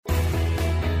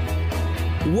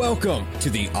Welcome to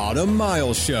the Autumn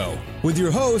Miles Show with your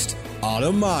host,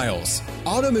 Autumn Miles.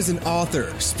 Autumn is an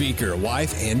author, speaker,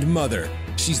 wife, and mother.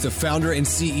 She's the founder and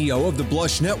CEO of the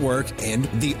Blush Network and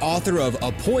the author of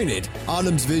Appointed.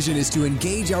 Autumn's vision is to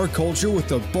engage our culture with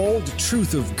the bold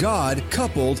truth of God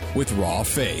coupled with raw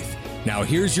faith. Now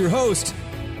here's your host,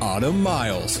 Autumn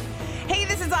Miles. Hey,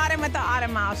 this is Autumn with the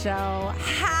Autumn Miles Show.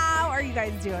 How are you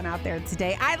guys doing out there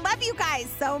today? I love you guys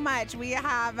so much. We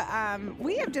have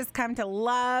just come to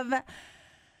love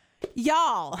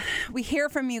y'all. We hear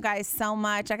from you guys so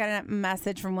much. I got a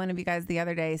message from one of you guys the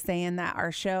other day saying that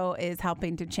our show is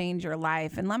helping to change your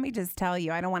life. And let me just tell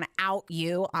you, I don't want to out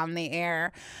you on the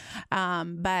air,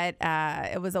 but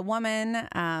it was a woman,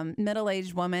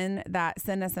 middle-aged woman that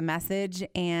sent us a message.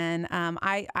 And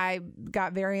I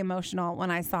got very emotional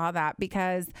when I saw that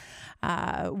because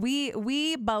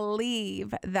we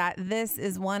believe that this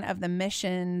is one of the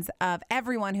missions of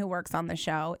everyone who works on the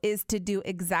show is to do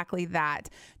exactly that,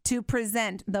 to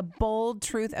present the bold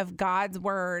truth of God's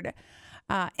word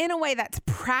in a way that's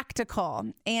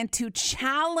practical and to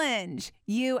challenge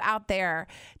you out there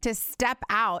to step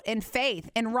out in faith,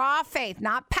 in raw faith,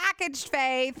 not packaged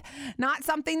faith, not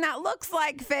something that looks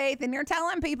like faith. And you're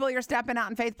telling people you're stepping out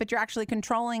in faith, but you're actually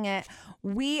controlling it.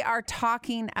 We are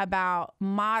talking about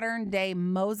modern day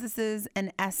Moseses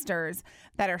and Esthers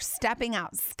that are stepping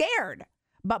out scared,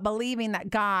 but believing that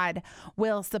God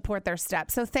will support their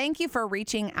steps. So thank you for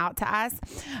reaching out to us.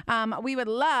 We would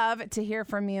love to hear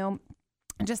from you.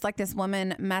 Just like this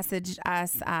woman messaged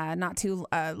us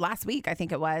last week, I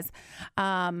think it was.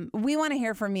 We want to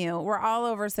hear from you. We're all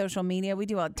over social media. We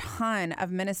do a ton of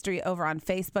ministry over on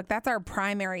Facebook. That's our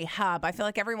primary hub. I feel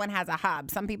like everyone has a hub.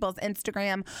 Some people's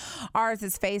Instagram, ours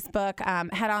is Facebook.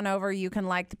 Head on over. You can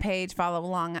like the page, follow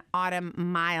along Autumn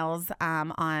Miles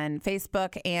on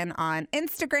Facebook and on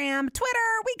Instagram, Twitter.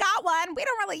 We got one. We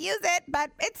don't really use it, but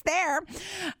it's there.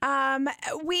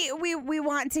 We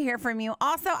want to hear from you.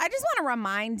 Also, I just want to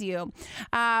remind you,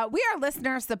 we are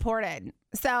listener supported.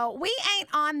 So we ain't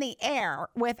on the air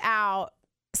without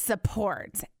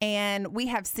support. And we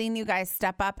have seen you guys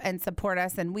step up and support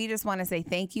us. And we just want to say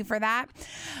thank you for that.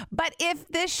 But if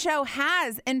this show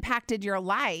has impacted your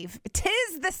life,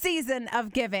 'tis the season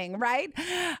of giving, right?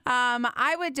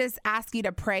 I would just ask you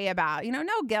to pray about,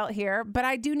 no guilt here, but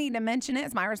I do need to mention it.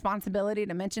 It's my responsibility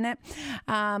to mention it.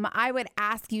 I would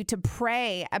ask you to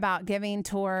pray about giving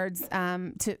towards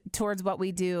what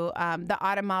we do, the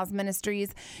Autumn Miles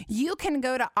Ministries. You can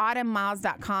go to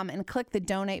autumnmiles.com and click the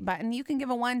donate button. You can give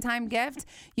a one-time gift.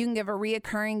 You can give a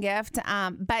reoccurring gift.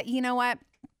 But you know what?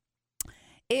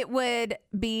 It would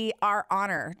be our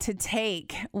honor to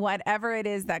take whatever it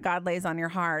is that God lays on your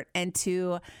heart and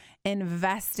to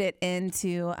invest it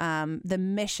into the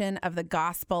mission of the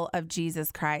gospel of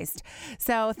Jesus Christ.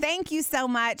 So thank you so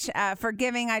much for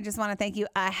giving. I just want to thank you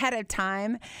ahead of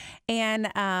time.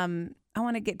 And I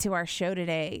want to get to our show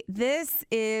today. This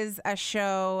is a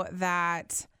show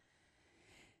that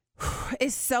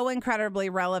is so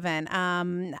incredibly relevant.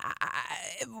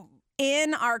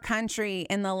 In our country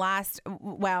in the last,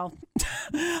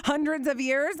 hundreds of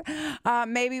years,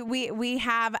 maybe we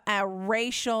have a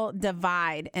racial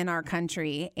divide in our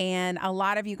country. And a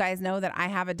lot of you guys know that I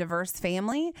have a diverse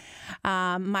family.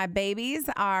 My babies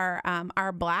are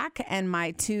Black and my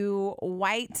two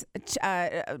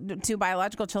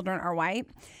biological children are white.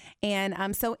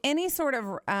 And so any sort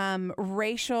of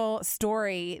racial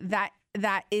story that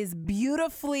is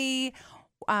beautifully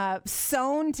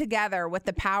sewn together with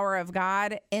the power of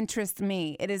God interests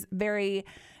me. It's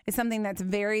something that's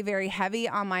very, very heavy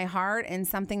on my heart and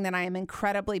something that I am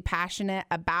incredibly passionate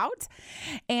about.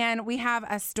 And we have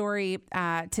a story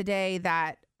today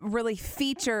that really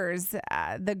features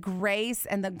the grace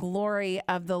and the glory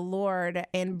of the Lord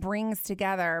and brings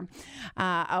together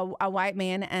a white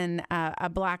man and a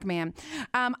Black man.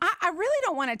 I really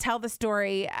don't want to tell the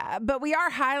story, but we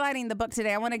are highlighting the book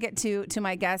today. I want to get to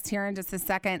my guest here in just a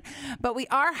second, but we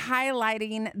are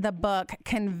highlighting the book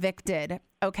Convicted.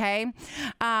 Okay.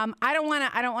 I don't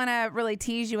want to really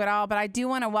tease you at all, but I do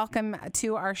want to welcome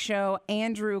to our show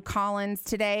Andrew Collins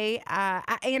today.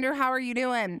 Andrew, how are you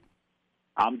doing?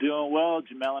 I'm doing well.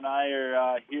 Jameel and I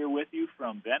are here with you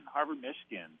from Benton Harbor,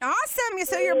 Michigan. Awesome.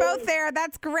 So you're both there.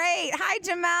 That's great. Hi,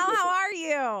 Jameel. How are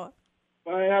you?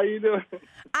 Fine, how you doing?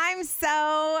 I'm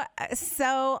so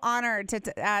honored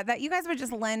that you guys would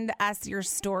just lend us your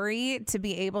story to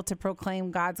be able to proclaim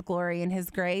God's glory and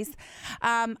His grace.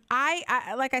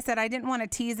 I like I said, I didn't want to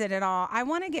tease it at all. I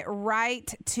want to get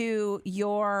right to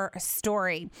your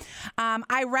story.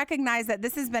 I recognize that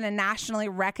this has been a nationally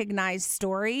recognized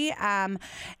story, and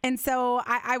so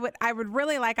I would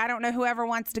really like, I don't know whoever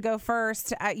wants to go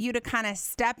first, you to kind of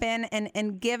step in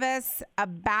and give us a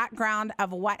background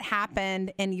of what happened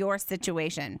in your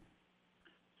situation.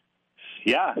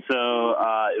 Yeah, so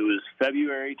it was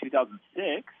February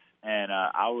 2006, and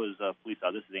I was a police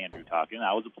officer. This is Andrew talking.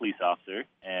 I was a police officer,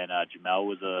 and Jameel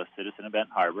was a citizen of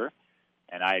Benton Harbor,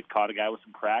 and I had caught a guy with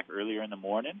some crack earlier in the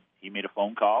morning. He made a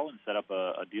phone call and set up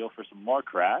a deal for some more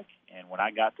crack, and when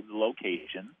I got to the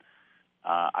location,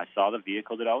 I saw the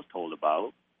vehicle that I was told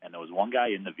about, and there was one guy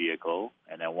in the vehicle,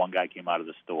 and then one guy came out of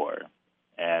the store,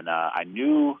 and I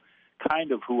knew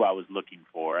kind of who I was looking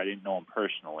for. I didn't know him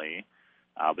personally,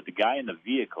 but the guy in the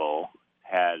vehicle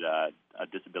had a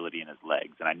disability in his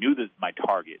legs, and I knew that my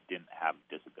target didn't have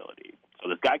a disability. So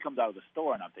this guy comes out of the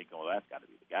store, and I'm thinking, well, that's got to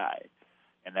be the guy.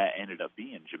 And that ended up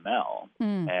being Jameel.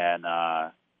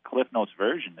 And Cliff Notes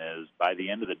version is, by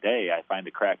the end of the day, I find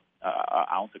an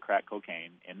ounce of crack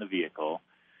cocaine in the vehicle,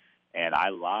 and I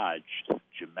lodged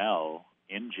Jameel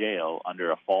in jail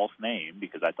under a false name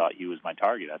because I thought he was my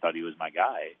target. I thought he was my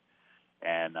guy.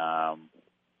 And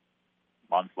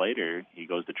months later, he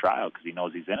goes to trial because he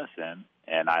knows he's innocent.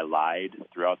 And I lied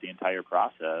throughout the entire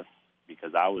process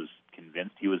because I was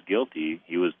convinced he was guilty.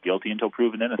 He was guilty until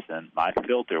proven innocent. My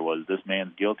filter was, this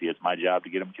man's guilty. It's my job to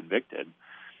get him convicted.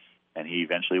 And he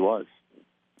eventually was.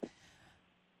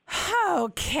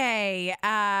 Okay.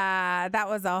 That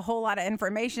was a whole lot of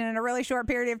information in a really short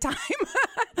period of time.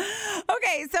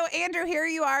 Okay, so Andrew, here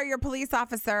you are, you're a police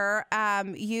officer.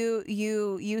 You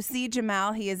see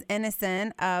Jameel. He is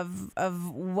innocent of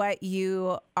what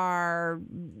you are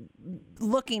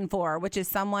looking for, which is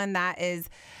someone that is,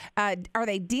 are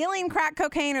they dealing crack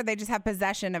cocaine or they just have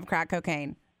possession of crack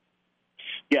cocaine?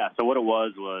 Yeah, so what it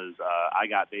was I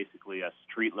got basically a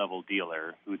street-level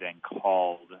dealer who then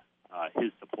called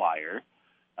his supplier.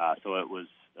 So it was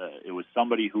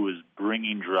somebody who was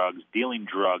bringing drugs, dealing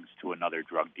drugs to another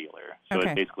drug dealer. So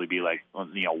Okay. it'd basically be like,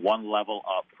 one level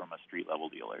up from a street-level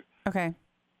dealer. Okay.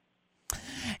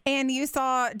 And you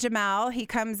saw Jameel. He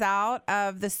comes out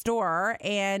of the store,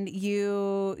 and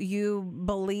you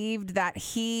believed that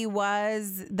he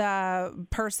was the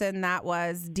person that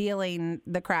was dealing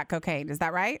the crack cocaine. Is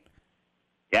that right?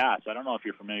 Yeah, so I don't know if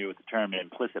you're familiar with the term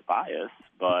implicit bias,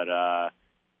 but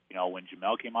when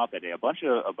Jameel came out that day, a bunch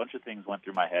of things went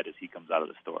through my head as he comes out of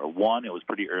the store. One, it was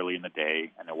pretty early in the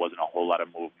day, and there wasn't a whole lot of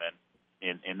movement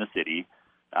in the city.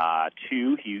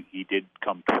 Two, he did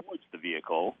come towards the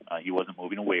vehicle. He wasn't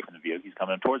moving away from the vehicle. He's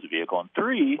coming towards the vehicle. And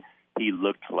three, he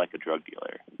looked like a drug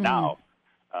dealer. Mm-hmm. Now,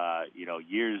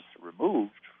 years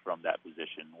removed from that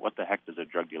position, what the heck does a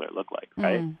drug dealer look like,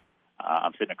 right? Mm-hmm.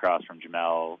 I'm sitting across from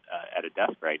Jameel at a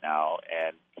desk right now,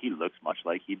 and he looks much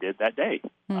like he did that day.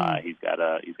 Mm. He's got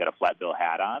a flat bill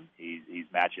hat on. He's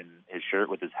matching his shirt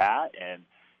with his hat, and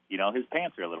his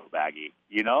pants are a little baggy.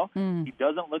 He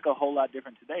doesn't look a whole lot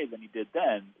different today than he did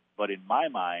then. But in my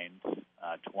mind,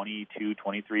 22,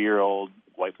 23-year-old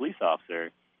white police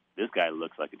officer, this guy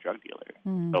looks like a drug dealer.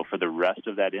 Mm. So for the rest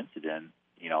of that incident,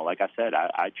 like I said,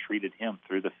 I treated him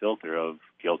through the filter of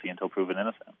guilty until proven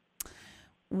innocent.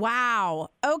 Wow.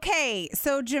 Okay.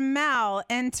 So Jameel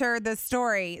entered the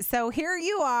story. So here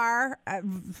you are,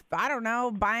 I don't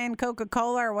know, buying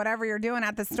Coca-Cola or whatever you're doing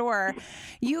at the store.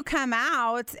 You come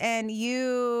out and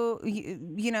you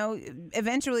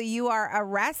eventually you are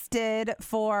arrested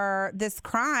for this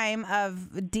crime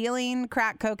of dealing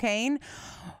crack cocaine.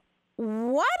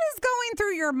 What is going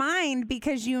through your mind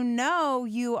because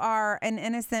you are an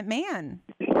innocent man?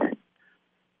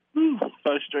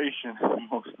 Frustration,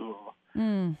 most of all.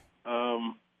 Mm.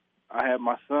 I had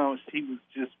my son. He was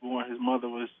just born. His mother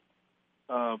was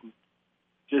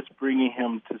just bringing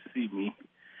him to see me,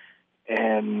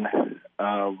 and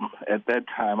at that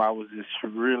time, I was just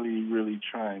really, really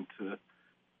trying to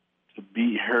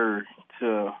beat her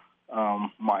to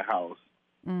my house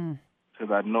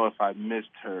because I know if I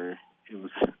missed her,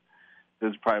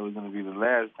 this probably was going to be the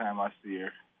last time I see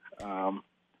her.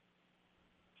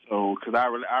 So, because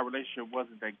our relationship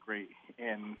wasn't that great,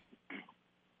 and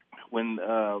when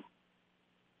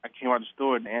I came out of the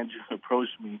store and Andrew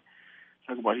approached me,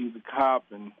 talking about he's a cop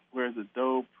and where's the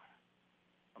dope,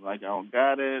 I'm like, I don't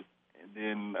got it. And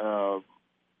then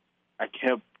I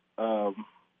kept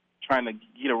trying to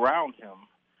get around him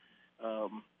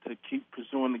to keep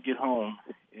pursuing to get home.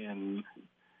 And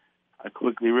I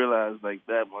quickly realized like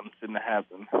that one shouldn't have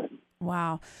happened.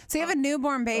 Wow. So you have a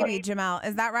newborn baby, Jameel.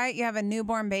 Is that right? You have a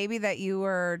newborn baby that you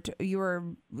were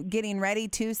getting ready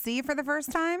to see for the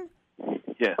first time?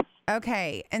 Yes.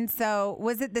 Okay. And so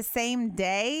was it the same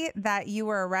day that you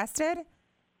were arrested?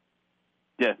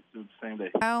 Yes, it was the same day.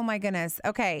 Oh my goodness.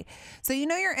 Okay. So you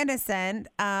know you're innocent.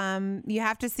 You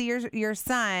have to see your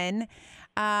son.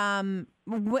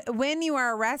 When you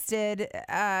are arrested,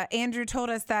 Andrew told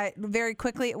us that very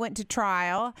quickly it went to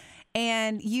trial,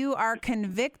 and you are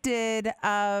convicted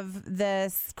of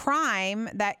this crime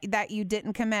that you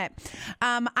didn't commit.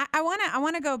 I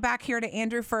want to go back here to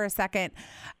Andrew for a second.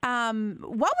 What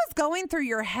was going through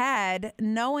your head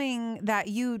knowing that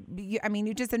you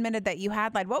just admitted that you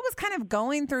had lied? What was kind of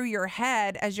going through your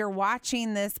head as you're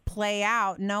watching this play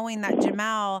out, knowing that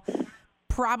Jameel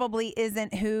probably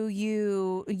isn't who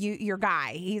your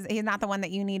guy? He's not the one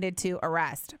that you needed to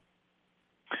arrest.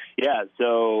 Yeah,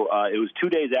 so it was 2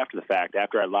 days after the fact,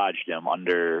 after I lodged him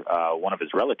under one of his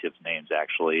relatives' names,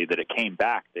 actually, that it came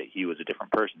back that he was a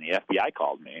different person. The FBI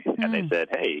called me, and they said,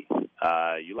 hey,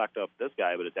 you locked up this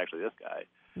guy, but it's actually this guy.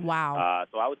 Wow.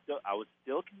 So I was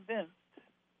still convinced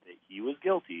that he was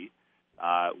guilty,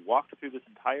 walked through this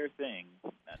entire thing,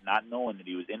 not knowing that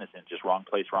he was innocent, just wrong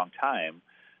place, wrong time.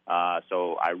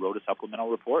 So I wrote a supplemental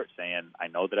report saying, I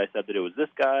know that I said that it was this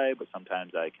guy, but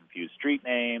sometimes I confuse street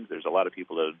names. There's a lot of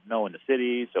people that know in the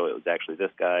city, so it was actually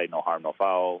this guy, no harm, no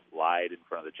foul, lied in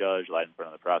front of the judge, lied in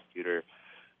front of the prosecutor,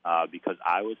 because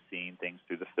I was seeing things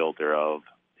through the filter of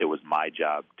it was my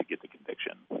job to get the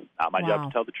conviction, not my job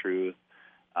to tell the truth.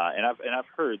 And I've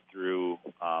heard through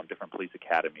different police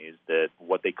academies that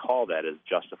what they call that is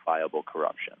justifiable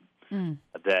corruption,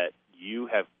 that you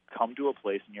have come to a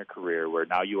place in your career where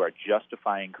now you are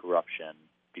justifying corruption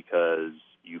because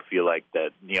you feel like that,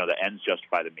 the ends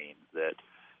justify the means, that,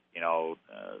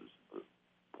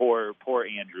 poor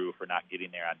Andrew for not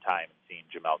getting there on time and seeing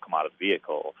Jameel come out of the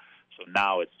vehicle. So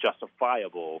now it's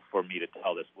justifiable for me to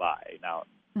tell this lie. Now,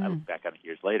 I look back on it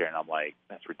years later and I'm like,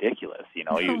 that's ridiculous. You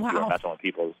are messing with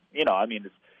people's,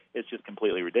 it's just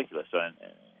completely ridiculous. So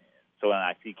when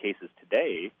I see cases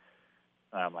today,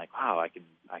 I'm like, wow, I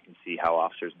can see how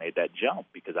officers made that jump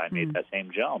because I made that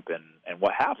same jump. And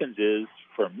what happens is,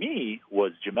 for me,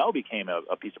 was Jameel became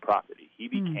a piece of property. He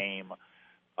became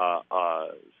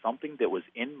something that was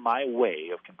in my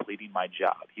way of completing my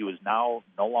job. He was now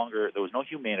no longer, there was no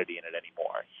humanity in it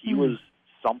anymore. He was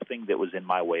something that was in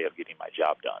my way of getting my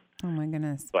job done. Oh, my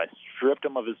goodness. So I stripped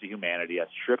him of his humanity. I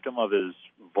stripped him of his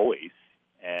voice.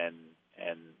 And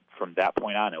from that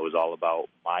point on, it was all about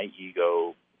my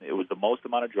ego. It was the most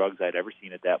amount of drugs I'd ever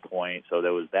seen at that point. So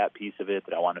there was that piece of it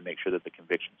that I wanted to make sure that the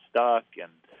conviction stuck.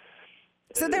 And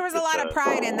so there was a lot of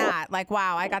pride in that. Like,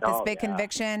 wow, I got this big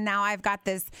conviction. Now I've got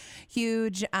this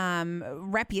huge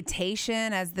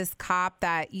reputation as this cop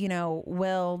that,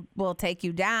 will take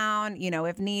you down,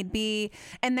 if need be.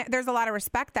 And there's a lot of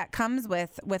respect that comes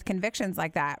with convictions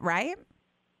like that, right?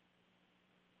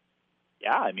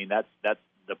 Yeah, I mean, that's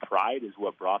the pride is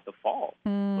what brought the fall.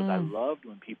 Was I loved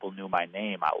when people knew my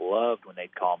name. I loved when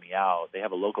they'd call me out. They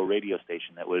have a local radio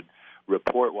station that would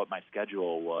report what my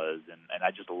schedule was, and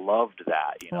I just loved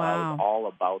that. I was all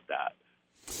about that.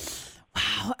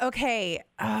 Wow. Okay.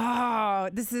 Oh,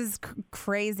 this is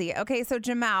crazy. Okay, so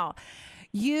Jameel,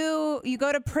 you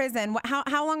go to prison.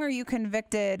 How long are you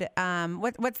convicted?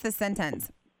 What's the sentence?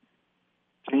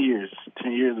 10 years.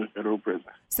 10 years in federal prison.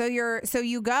 So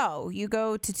you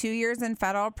go to 2 years in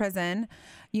federal prison.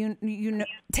 You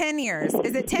 10 years.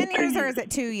 Is it 10 years or is it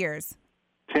 2 years?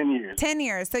 10 years. 10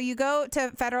 years. So you go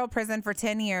to federal prison for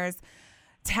 10 years.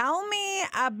 Tell me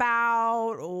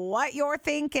about what you're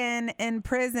thinking in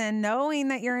prison, knowing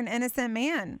that you're an innocent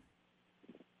man.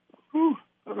 Whew.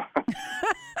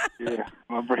 Yeah,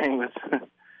 my brain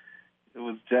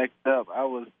was jacked up. I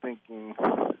was thinking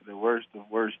the worst of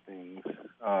worst things.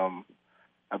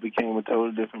 I became a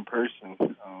totally different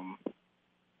person.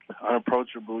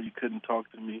 Unapproachable. You couldn't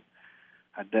talk to me.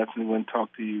 I definitely wouldn't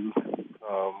talk to you.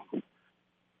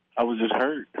 I was just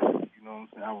hurt.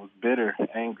 I was bitter,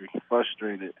 angry,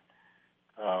 frustrated.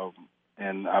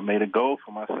 And I made a goal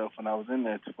for myself when I was in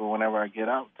there for whenever I get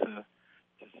out to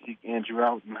seek Andrew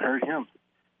out and hurt him.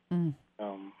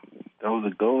 That was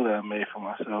a goal that I made for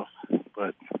myself.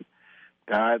 But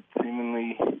God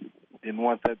seemingly didn't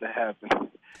want that to happen.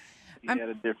 He had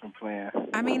a different plan.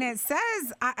 I mean, it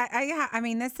says, I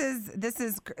mean, this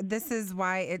is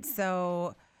why it's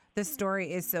so, this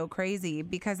story is so crazy,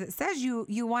 because it says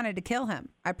you wanted to kill him.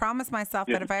 I promised myself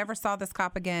that if I ever saw this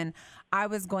cop again, I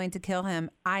was going to kill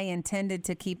him. I intended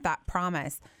to keep that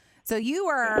promise. So you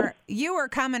were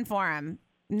coming for him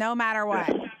no matter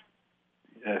what.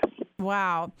 Yes.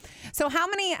 Wow. So how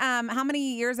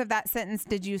many years of that sentence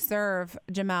did you serve,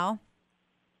 Jameel?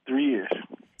 3 years.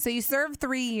 So you served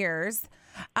 3 years.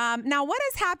 Now, what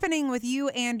is happening with you,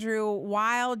 Andrew,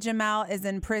 while Jameel is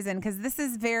in prison? Because this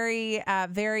is very,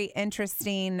 very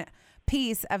interesting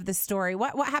piece of the story.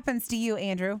 What happens to you,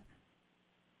 Andrew?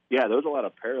 Yeah, there was a lot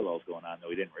of parallels going on that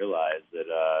we didn't realize.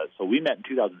 So we met in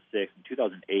 2006. In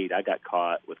 2008, I got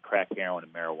caught with crack, heroin,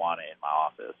 and marijuana in my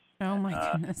office. Oh,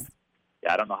 my goodness.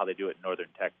 Yeah, I don't know how they do it in northern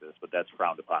Texas, but that's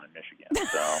frowned upon in Michigan.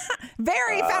 So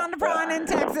very frowned upon in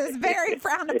Texas. Very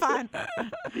frowned upon.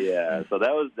 Yeah, so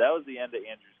that was the end of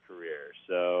Andrew's career.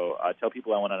 So I tell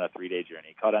people I went on a 3-day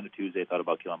journey. Caught on a Tuesday, thought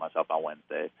about killing myself on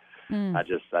Wednesday. I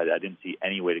didn't see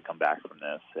any way to come back from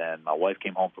this. And my wife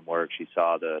came home from work. She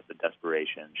saw the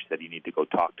desperation. She said, "You need to go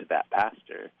talk to that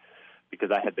pastor,"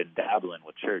 because I had been dabbling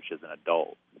with church as an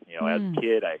adult. As a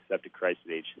kid, I accepted Christ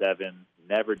at age 7,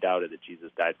 never doubted that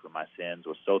Jesus died for my sins,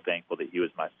 was so thankful that he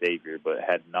was my Savior, but it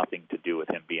had nothing to do with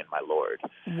him being my Lord.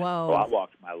 Whoa. So I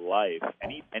walked my life.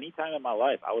 Any time in my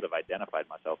life, I would have identified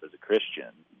myself as a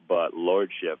Christian, but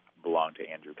Lordship belonged to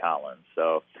Andrew Collins.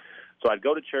 So I'd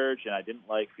go to church, and I didn't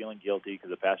like feeling guilty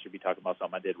because the pastor would be talking about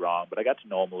something I did wrong, but I got to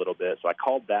know him a little bit. So I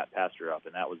called that pastor up,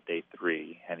 and that was day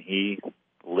 3, and he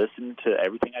listened to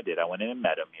everything I did. I went in and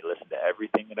met him. He listened to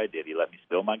everything that I did. He let me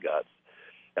spill my guts.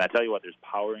 And I tell you what, there's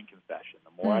power in confession.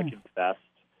 The more I confessed,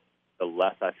 the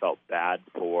less I felt bad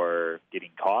for getting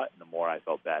caught, and the more I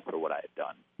felt bad for what I had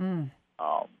done.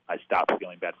 I stopped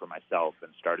feeling bad for myself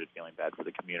and started feeling bad for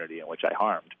the community in which I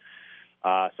harmed.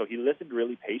 So he listened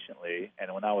really patiently,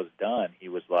 and when I was done, he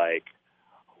was like,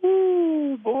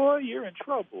 "Ooh, boy, you're in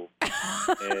trouble."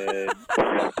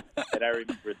 and I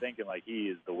remember thinking, like, he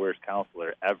is the worst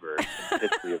counselor ever in the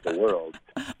history of the world.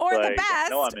 Or like, the best.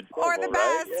 No, I'm in trouble, or the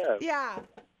right? best. Yeah.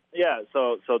 Yeah,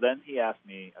 so then he asked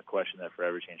me a question that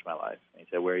forever changed my life. He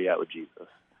said, "Where are you at with Jesus?"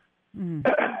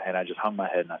 And I just hung my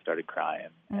head and I started crying.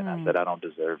 And I said, "I don't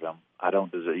deserve him.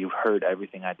 You've heard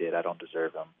everything I did. I don't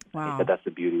deserve him." Wow. He said, "That's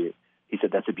the beauty." He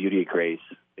said, "That's the beauty of grace.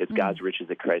 It's God's riches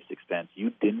at Christ's expense.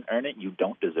 You didn't earn it. You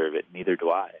don't deserve it. Neither do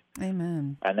I."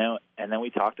 Amen. And then we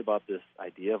talked about this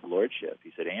idea of lordship.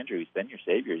 He said, "Andrew, he's been your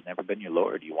Savior. He's never been your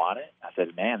Lord. You want it?" I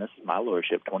said, "Man, this is my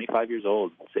lordship. 25 years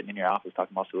old, sitting in your office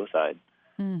talking about suicide."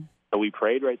 So we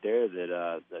prayed right there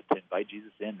that to invite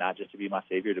Jesus in, not just to be my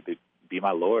Savior, to be my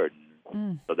Lord.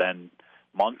 And so then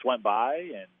months went by,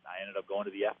 and I ended up going to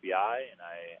the FBI, and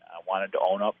I wanted to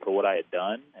own up for what I had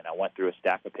done, and I went through a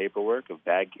stack of paperwork of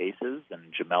bad cases,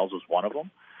 and Jamel's was one of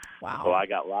them. Wow. So I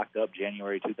got locked up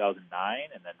January 2009,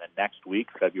 and then the next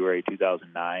week, February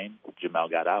 2009,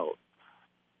 Jameel got out.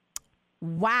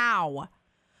 Wow.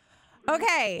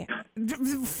 Okay,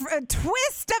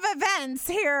 twist of events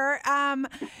here.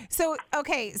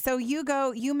 So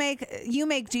you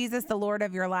make Jesus the Lord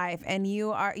of your life, and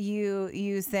you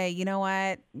say, "You know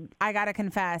what? I got to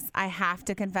confess. I have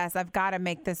to confess. I've got to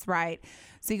make this right."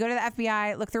 So you go to the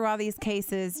FBI, look through all these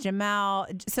cases.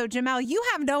 Jameel, you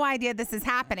have no idea this is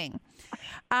happening.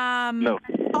 No.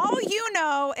 All you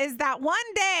know is that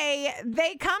one day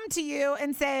they come to you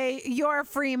and say, "You're a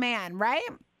free man," right?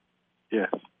 Yes.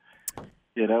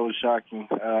 Yeah, that was shocking.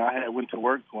 I went to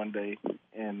work one day,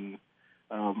 and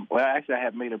actually, I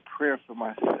had made a prayer for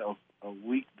myself a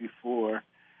week before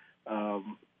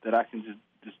that I can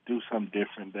just do something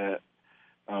different, that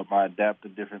I adapt a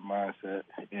different mindset,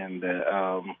 and that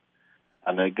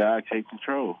I let God take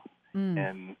control.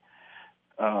 And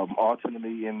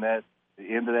ultimately, at the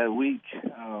end of that week,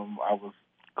 I was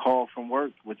called from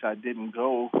work, which I didn't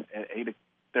go at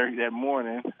 8:30 that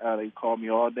morning. They called me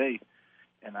all day.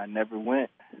 And I never went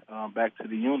back to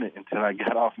the unit until I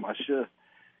got off my shift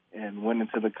and went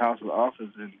into the counsel's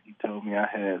office, and he told me I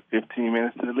had 15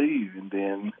 minutes to leave. And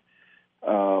then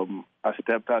I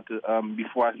stepped out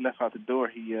before I left out the door,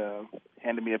 he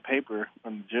handed me a paper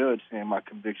from the judge saying my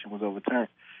conviction was overturned,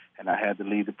 and I had to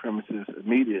leave the premises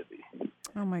immediately.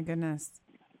 Oh, my goodness.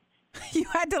 You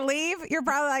had to leave? You're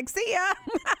probably like, "See ya."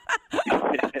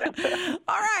 All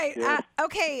right. Yeah.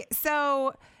 Okay,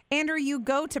 so Andrew, you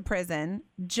go to prison.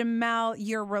 Jameel,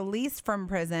 you're released from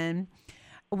prison.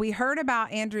 We heard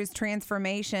about Andrew's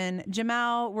transformation.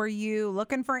 Jameel, were you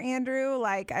looking for Andrew,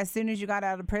 like, as soon as you got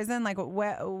out of prison? Like,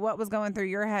 what was going through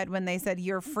your head when they said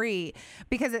you're free?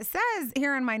 Because it says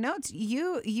here in my notes,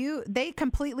 they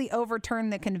completely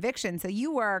overturned the conviction. So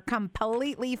you were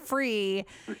completely free,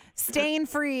 stain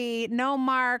free, no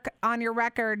mark on your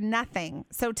record, nothing.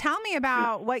 So tell me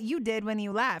about what you did when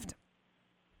you left.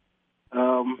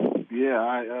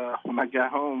 When I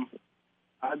got home,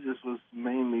 I just was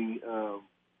mainly,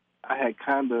 I had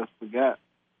kind of forgot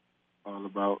all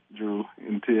about Drew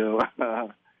until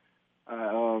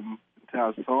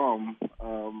until I saw him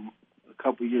a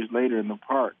couple years later in the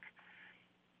park.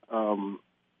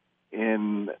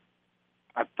 And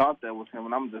I thought that was him,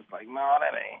 and I'm just like, no,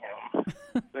 that ain't him.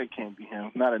 That can't be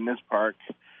him. Not in this park.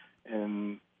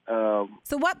 And so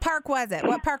what park was it?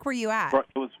 What park were you at?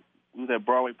 It was at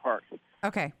Broadway Park.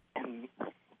 Okay. And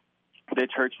their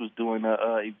church was doing an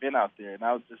event out there, and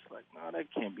I was just like, no,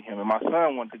 that can't be him. And my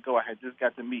son wanted to go. I had just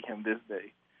got to meet him this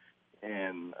day,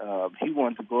 and he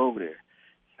wanted to go over there.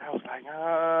 And I was like,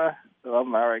 So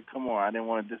I'm like, all right, come on. I didn't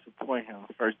want to disappoint him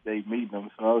first day meeting him,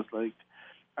 so I was like,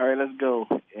 all right, let's go.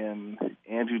 And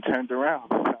Andrew turned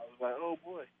around. I was like, oh,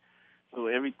 boy. So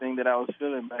everything that I was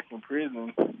feeling back in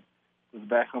prison was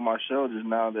back on my shoulders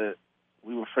now that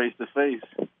we were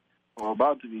face-to-face, or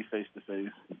about to be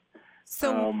face-to-face.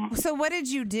 So what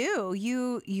did you do?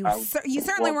 You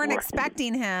certainly weren't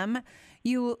expecting him.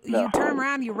 You turn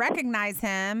around, you recognize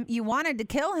him. You wanted to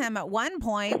kill him at one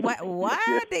point. What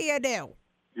do you do?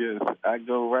 Yes, I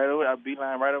go right over. I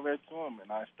beeline right over to him,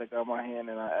 and I stuck out my hand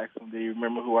and I asked him, "Do you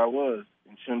remember who I was?"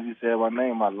 And as soon as he said my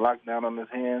name, I locked down on his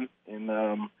hand, and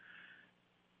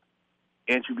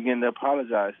Andrew began to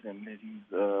apologize and that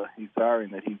he's sorry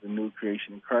and that he's a new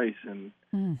creation in Christ, and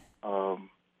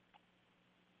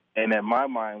that my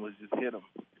mind was just hit him,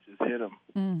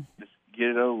 just get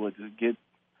it over with, just get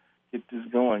this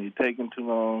going. You're taking too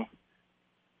long.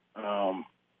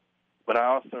 But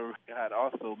God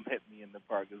also met me in the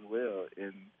park as well,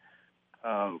 and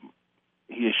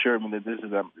he assured me that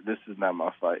this is not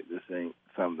my fight. This ain't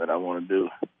something that I want to do.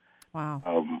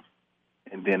 Wow.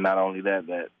 And then not only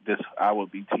that I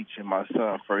would be teaching my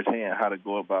son firsthand how to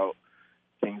go about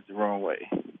things the wrong way.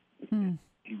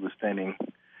 He was standing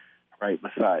right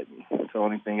beside me. The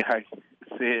only thing I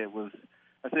said was,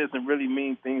 I said some really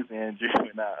mean things to Andrew,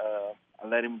 and I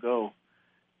let him go.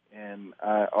 And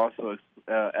I also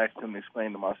asked him to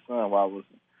explain to my son why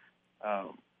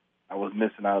I was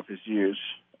missing out of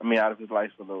his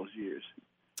life for those years.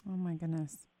 Oh, my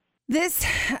goodness. This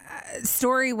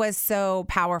story was so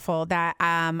powerful that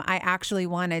I actually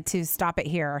wanted to stop it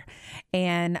here.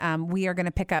 And we are going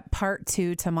to pick up part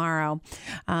 2 tomorrow.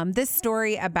 This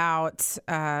story about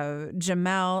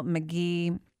Jameel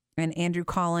McGee and Andrew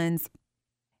Collins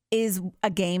is a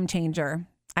game changer,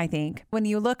 I think. When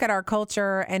you look at our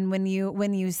culture and when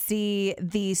you see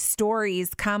these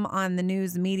stories come on the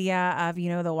news media of,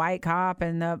 the white cop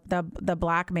and the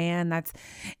black man that's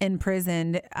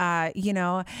imprisoned,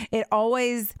 it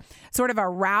always sort of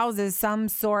arouses some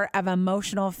sort of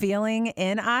emotional feeling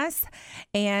in us.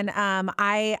 And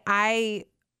I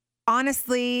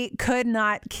honestly could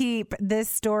not keep this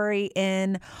story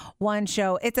in one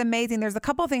show. It's amazing. There's a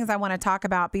couple things I want to talk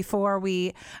about before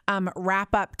we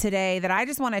wrap up today that I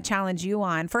just want to challenge you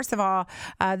on. First of all,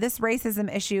 this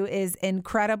racism issue is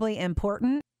incredibly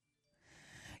important.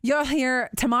 You'll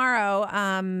hear tomorrow,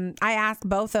 I asked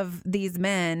both of these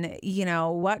men,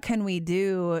 what can we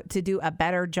do to do a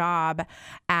better job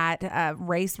at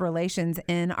race relations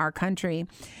in our country?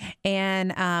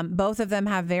 And both of them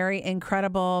have very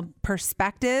incredible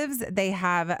perspectives. They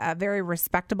have very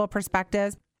respectable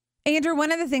perspectives. Andrew,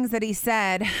 one of the things that he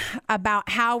said about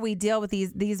how we deal with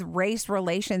these race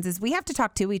relations is we have to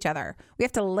talk to each other. We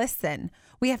have to listen.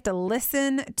 We have to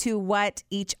listen to what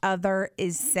each other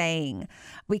is saying.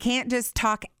 We can't just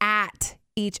talk at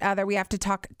each other. We have to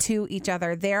talk to each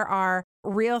other. There are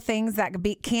real things that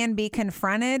can be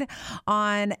confronted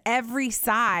on every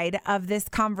side of this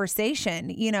conversation.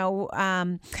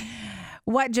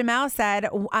 What Jameel said,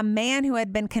 a man who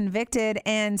had been convicted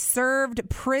and served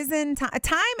prison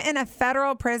time in a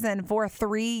federal prison for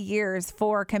 3 years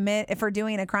for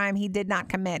doing a crime he did not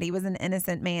commit. He was an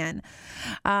innocent man.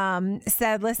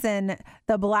 Said, listen,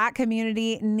 the black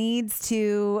community needs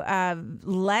to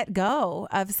let go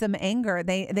of some anger.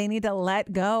 They need to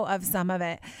let go of some of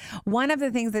it. One of the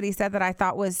things that he said that I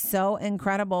thought was so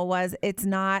incredible was, it's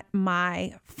not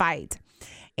my fight.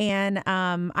 And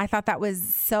I thought that was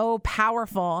so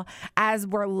powerful as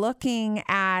we're looking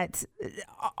at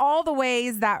all the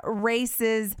ways that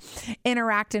races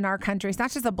interact in our country. It's not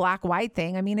just a black-white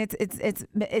thing. I mean,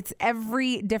 it's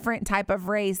every different type of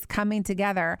race coming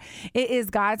together. It is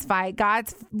God's fight.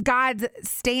 God's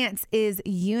stance is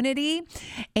unity,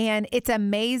 and it's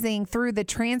amazing through the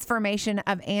transformation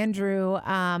of Andrew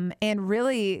and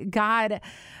really God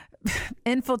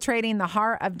infiltrating the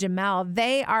heart of Jameel.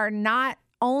 They are not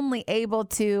only able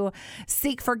to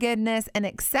seek forgiveness and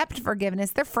accept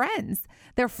forgiveness, they're friends.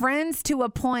 They're friends to a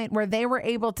point where they were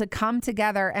able to come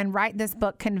together and write this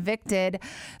book, Convicted,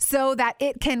 so that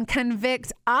it can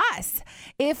convict us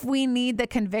if we need the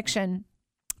conviction.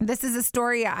 This is a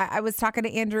story I was talking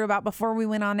to Andrew about before we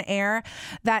went on air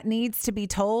that needs to be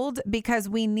told, because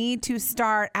we need to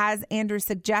start, as Andrew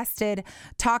suggested,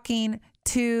 talking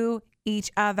to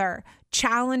each other,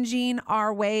 challenging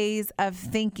our ways of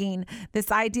thinking.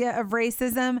 This idea of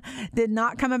racism did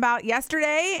not come about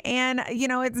yesterday, and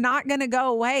it's not going to go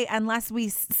away unless we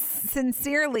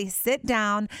sincerely sit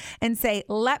down and say,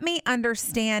 let me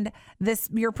understand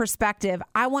your perspective.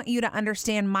 I want you to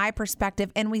understand my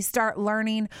perspective, and we start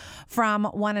learning from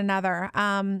one another.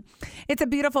 It's a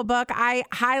beautiful book. I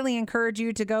highly encourage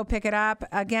you to go pick it up.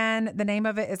 Again, the name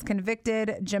of it is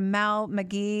Convicted. Jameel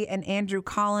McGee and Andrew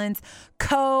Collins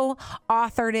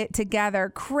co-authored it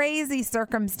together. Crazy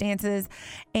circumstances,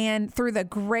 and through the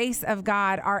grace of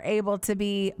God are able to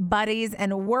be buddies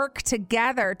and work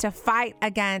together to fight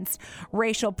against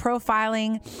racial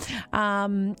profiling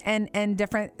and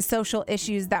different social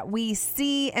issues that we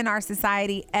see in our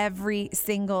society every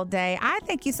single day. I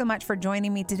thank you so much for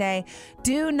joining me today.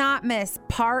 Do not miss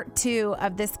part 2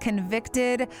 of this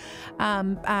Convicted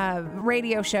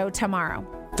radio show tomorrow.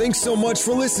 Thanks so much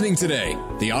for listening today.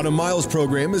 The Autumn Miles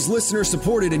program is listener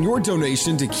supported, and your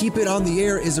donation to keep it on the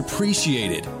air is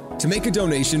appreciated. To make a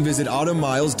donation, visit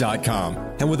autumnmiles.com.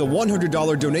 And with a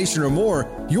 $100 donation or more,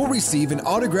 you'll receive an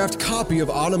autographed copy of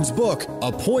Autumn's book,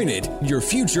 Appointed, Your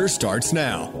Future Starts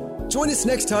Now. Join us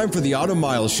next time for the Autumn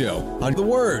Miles Show on The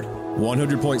Word,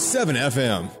 100.7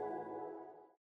 FM.